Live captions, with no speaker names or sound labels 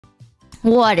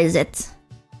What is it?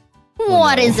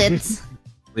 What is it?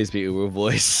 Please be Uwu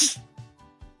voice.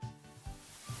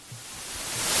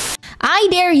 I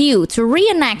dare you to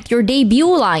reenact your debut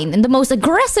line in the most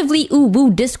aggressively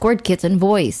Uwu Discord kitten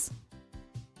voice.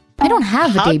 I don't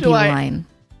have a debut line.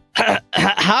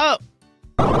 How?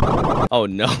 Oh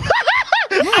no.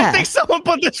 I think someone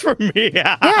put this for me.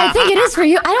 Yeah, I think it is for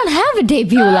you. I don't have a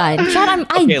debut line. Chat, I'm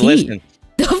ID. Okay, listen.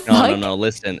 The fuck? No.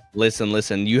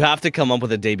 Listen. You have to come up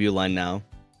with a debut line now.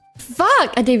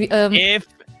 Fuck a debut.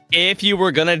 If you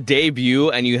were gonna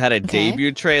debut and you had a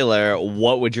debut trailer,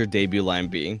 what would your debut line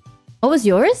be? What was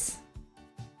yours?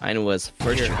 Mine was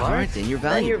first your heart, then you're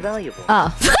valuable.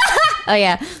 Oh. Oh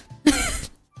yeah. It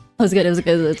was good. It was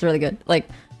good. It's really good. Like,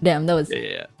 damn, that was.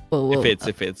 Yeah. Whoa. It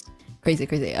fits. Crazy.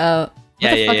 Yeah. You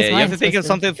have to think of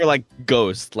something for like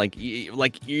ghost. Like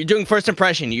you're doing first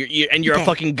impression. You're a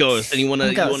fucking ghost, and you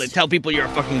wanna tell people you're a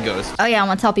fucking ghost. Oh yeah, I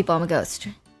want to tell people I'm a ghost,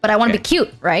 but I want to be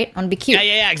cute, right? I want to be cute.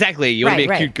 Yeah, exactly. You want to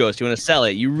be a cute ghost. You want to sell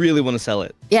it. You really want to sell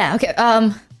it. Yeah. Okay.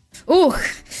 Ooh.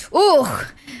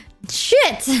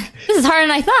 Shit. This is harder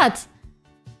than I thought.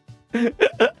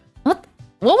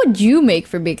 What would you make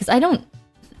for me? Because I don't.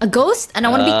 A ghost, and I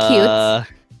want to be cute. But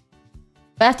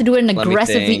I have to do it in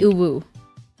aggressively uwu.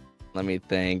 Let me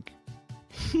think.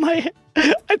 I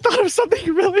thought of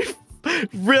something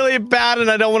really bad, and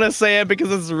I don't want to say it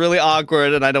because it's really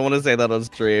awkward, and I don't want to say that on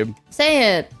stream.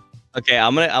 Say it. Okay,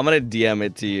 I'm gonna DM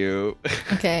it to you.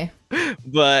 Okay.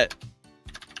 But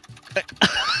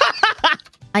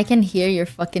I can hear your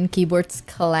fucking keyboards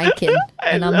clanking,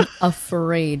 and I'm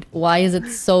afraid. Why is it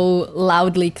so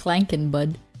loudly clanking,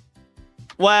 bud?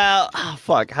 Well,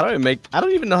 fuck. I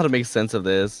don't even know how to make sense of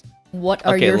this. What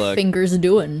are your fingers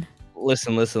doing?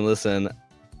 Listen.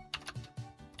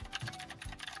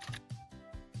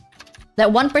 That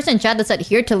 1% chat that said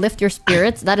here to lift your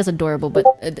spirits, that is adorable, but...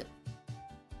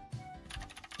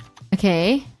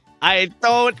 okay. I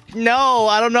don't know.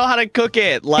 I don't know how to cook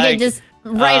it. Like, okay, just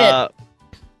write it.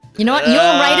 You know what? You'll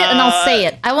write it and I'll say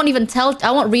it. I won't even I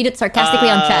won't read it sarcastically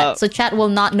on chat. So chat will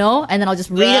not know, and then I'll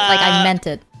just read it like I meant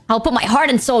it. I'll put my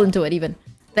heart and soul into it even.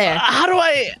 There. How do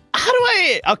I...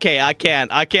 Okay, I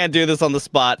can't do this on the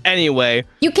spot. Anyway.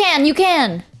 You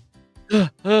can.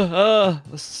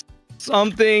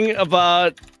 Something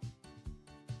about...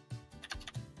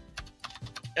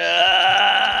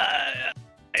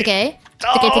 Okay.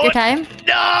 Okay, take your time.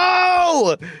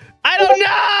 No! I don't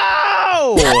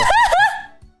know!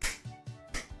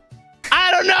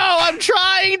 I don't know! I'm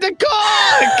trying to cook!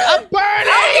 I'm burning!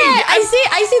 Okay,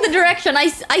 I see the direction. I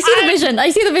see the vision. I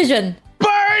see the vision.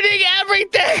 Burning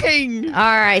everything!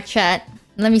 Alright, chat.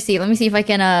 Let me see if I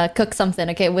can cook something,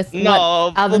 okay, with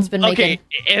what Alvin's been making.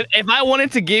 Okay, if I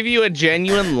wanted to give you a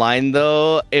genuine line,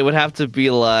 though, it would have to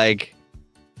be like...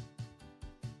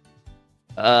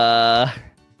 it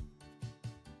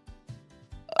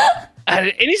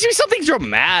needs to be something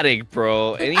dramatic,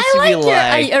 bro. It needs to be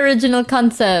like... your original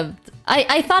concept.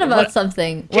 I thought about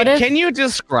something. Can you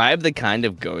describe the kind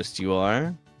of ghost you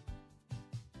are?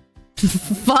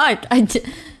 Fuck.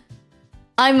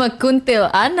 I'm a kuntil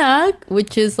anak,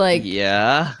 which is like...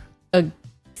 Yeah. A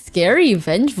scary,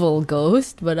 vengeful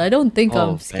ghost, but I don't think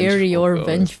I'm scary or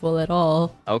vengeful at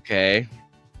all. Okay.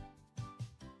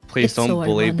 Please don't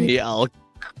bully me, I'll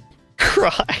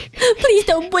cry. Please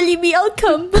don't bully me, I'll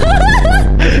come.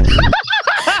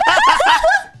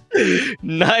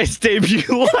 Nice debut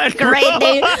line. Great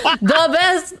the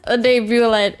best debut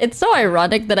line. It's so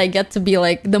ironic that I get to be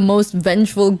like the most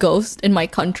vengeful ghost in my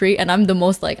country, and I'm the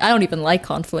most like, I don't even like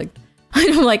conflict.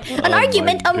 I'm like, an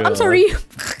argument, I'm sorry.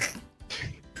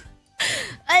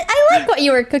 I like what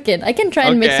you were cooking. I can try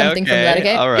and make something from that,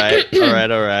 okay? Alright.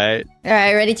 Alright,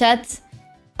 ready, chat?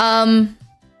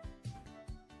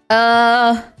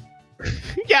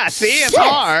 Yeah, see, it's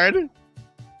hard.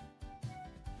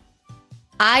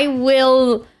 I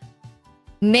will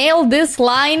nail this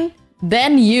line,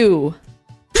 then you.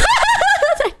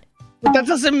 But that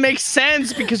doesn't make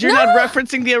sense because you're not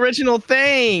referencing the original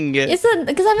thing. It's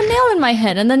because I have a nail in my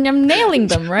head and then I'm nailing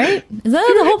them, right? Is that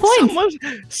the whole point?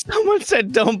 Someone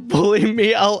said, "Don't bully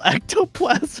me, I'll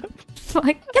ectoplasm."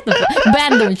 Get the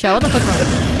ban them, show. What the fuck wrong with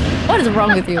you? What is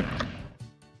wrong with you?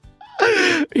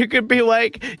 You could be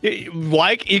like,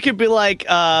 you could be like,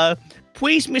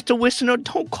 please, Mr. Whistler,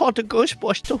 don't call the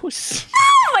Ghostbusters.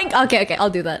 Oh my god. Okay, I'll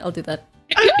do that.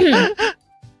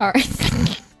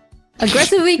 Alright.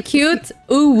 Aggressively cute.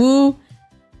 Ooh woo.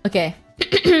 Okay.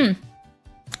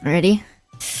 Ready?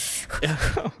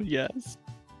 Oh, yes.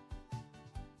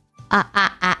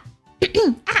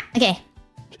 Okay.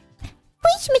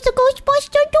 Please, Mr.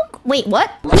 Ghostbuster, don't... Wait,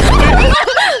 what? Please,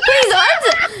 what?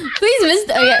 Please,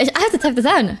 Mr... Okay, I have to type this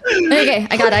down. Okay,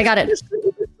 I got it.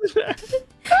 Please,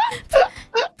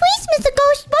 Mr.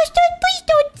 Ghostbuster, please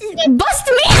don't bust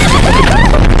me.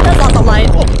 That's not the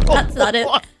line. That's not it.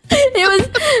 It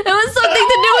was something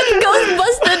to do with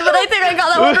Ghostbusted, but I think I got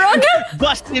that one wrong.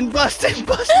 Busting.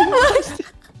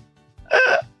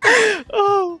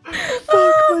 Oh,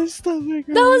 fuck my stomach.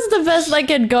 That was the best I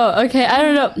could go. Okay, I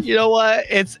don't know. You know what?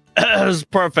 It was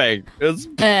perfect. There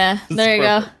you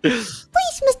go. Please,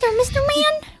 Mr.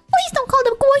 Man, please don't call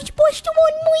the Ghostbuster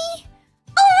on me.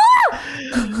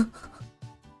 Oh!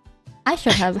 I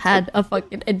should have had a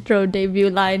fucking intro debut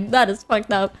line. That is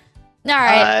fucked up. All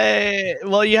right.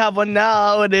 Well, you have one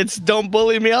now, and it's "Don't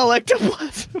bully me, I like to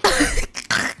was."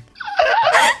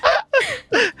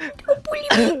 Don't bully me.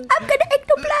 I'm gonna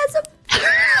ectoplasm.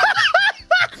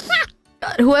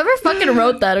 God, whoever fucking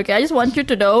wrote that, okay, I just want you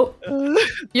to know,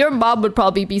 your mom would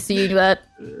probably be seeing that.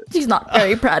 She's not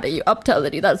very proud of you. I'm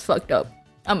telling you, that's fucked up.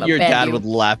 Your dad would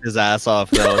laugh his ass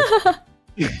off, though.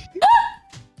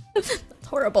 That's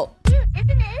horrible.